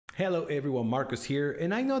Hello everyone, Marcus here,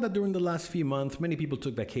 and I know that during the last few months many people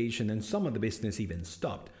took vacation and some of the business even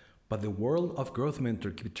stopped. But the world of Growth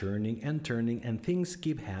Mentor keeps turning and turning and things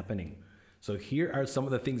keep happening. So here are some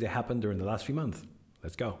of the things that happened during the last few months.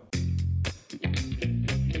 Let's go.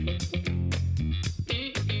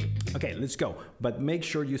 Okay, let's go. But make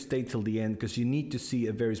sure you stay till the end because you need to see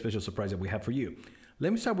a very special surprise that we have for you.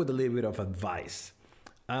 Let me start with a little bit of advice.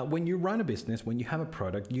 When you run a business, when you have a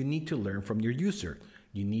product, you need to learn from your user.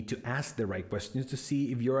 You need to ask the right questions to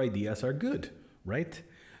see if your ideas are good, right?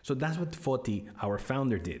 So that's what Foti, our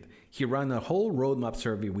founder, did. He ran a whole roadmap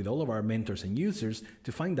survey with all of our mentors and users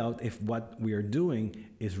to find out if what we are doing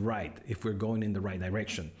is right, if we're going in the right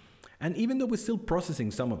direction. And even though we're still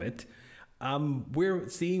processing some of it, we're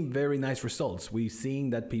seeing very nice results. We're seeing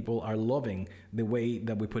that people are loving the way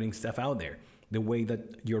that we're putting stuff out there, the way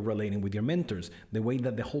that you're relating with your mentors, the way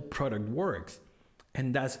that the whole product works.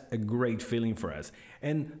 And that's a great feeling for us.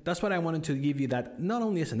 And that's what I wanted to give you, that not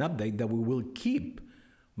only as an update, that we will keep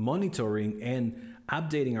monitoring and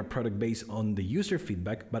updating our product based on the user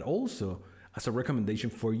feedback, but also as a recommendation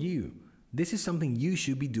for you. This is something you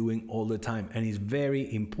should be doing all the time, and it's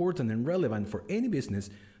very important and relevant for any business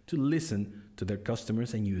to listen to their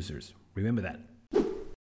customers and users. Remember that.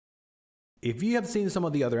 If you have seen some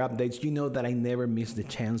of the other updates, you know that I never miss the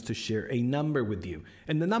chance to share a number with you.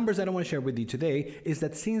 And the numbers that I want to share with you today is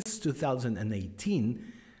that since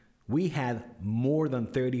 2018, we had more than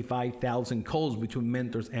 35,000 calls between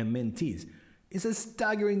mentors and mentees. It's a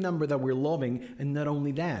staggering number that we're loving, and not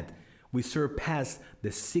only that, we surpassed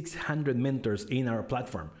the 600 mentors in our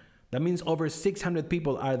platform. That means over 600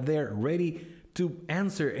 people are there ready to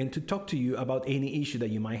answer and to talk to you about any issue that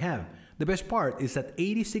you might have. The best part is that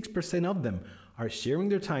 86% of them are sharing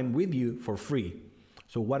their time with you for free.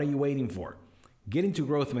 So what are you waiting for? Get into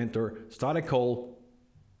Growth Mentor, start a call,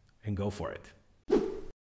 and go for it.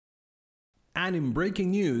 And in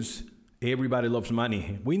breaking news, everybody loves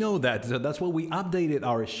money. We know that, so that's why we updated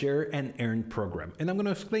our Share and Earn program. And I'm going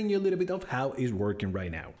to explain you a little bit of how it's working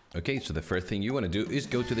right now. Okay, so the first thing you want to do is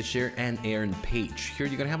go to the Share and Earn page. Here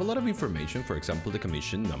you're going to have a lot of information, for example, the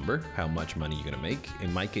commission number, how much money you're going to make.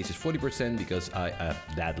 In my case, it's 40% because I at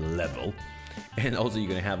that level. And also you're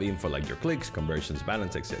going to have info like your clicks, conversions,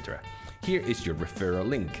 balance, etc. Here is your referral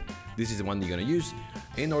link. This is the one you're going to use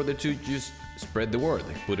in order to just spread the word.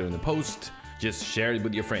 Put it in a post, just share it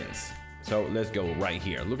with your friends. So let's go right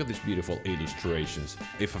here. Look at these beautiful illustrations.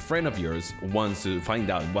 If a friend of yours wants to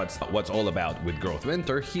find out what's all about with Growth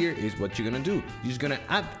Mentor, here is what you're gonna do. You're just gonna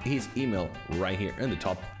add his email right here in the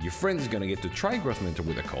top. Your friend is gonna get to try Growth Mentor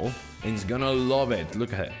with a call, and he's gonna love it.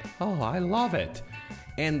 Look at it. Oh, I love it.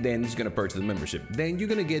 And then he's gonna purchase the membership. Then you're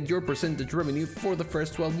gonna get your percentage revenue for the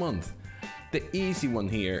first 12 months. The easy one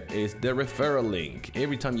here is the referral link.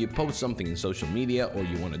 Every time you post something in social media or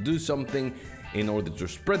you want to do something in order to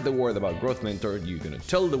spread the word about Growth Mentor, you're going to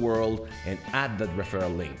tell the world and add that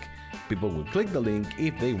referral link. People will click the link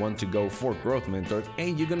if they want to go for Growth Mentors,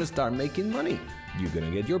 and you're going to start making money. You're going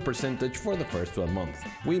to get your percentage for the first 12 months.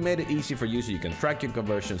 We made it easy for you so you can track your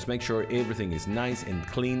conversions, make sure everything is nice and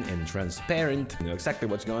clean and transparent, you know exactly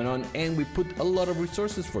what's going on, and we put a lot of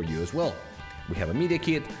resources for you as well. We have a media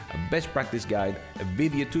kit, a best practice guide, a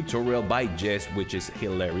video tutorial by Jess, which is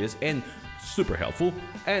hilarious and super helpful,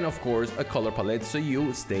 and of course a color palette so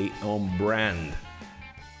you stay on brand.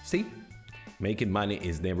 See? Making money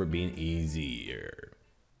is never been easier.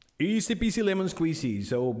 Easy peasy lemon squeezy.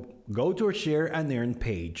 So go to our Share and Earn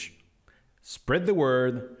page, spread the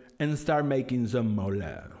word, and start making some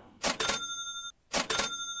mola.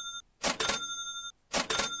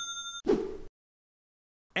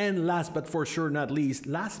 And last but for sure not least,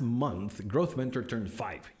 last month, Growth Mentor turned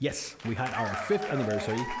 5. Yes, we had our 5th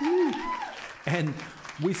anniversary. Woo! And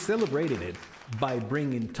we celebrated it by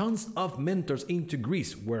bringing tons of mentors into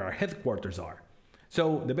Greece, where our headquarters are.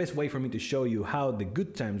 So the best way for me to show you how the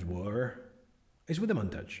good times were is with a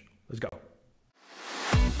montage. Let's go.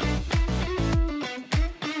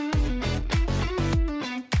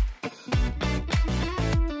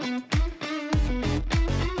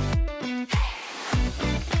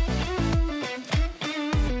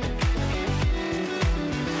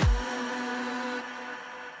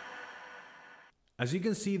 As you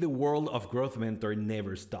can see, the world of Growth Mentor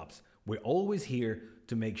never stops. We're always here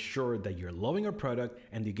to make sure that you're loving our product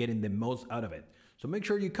and you're getting the most out of it. So make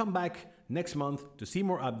sure you come back next month to see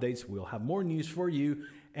more updates. We'll have more news for you.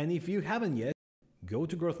 And if you haven't yet, go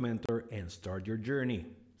to Growth Mentor and start your journey.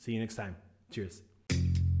 See you next time. Cheers.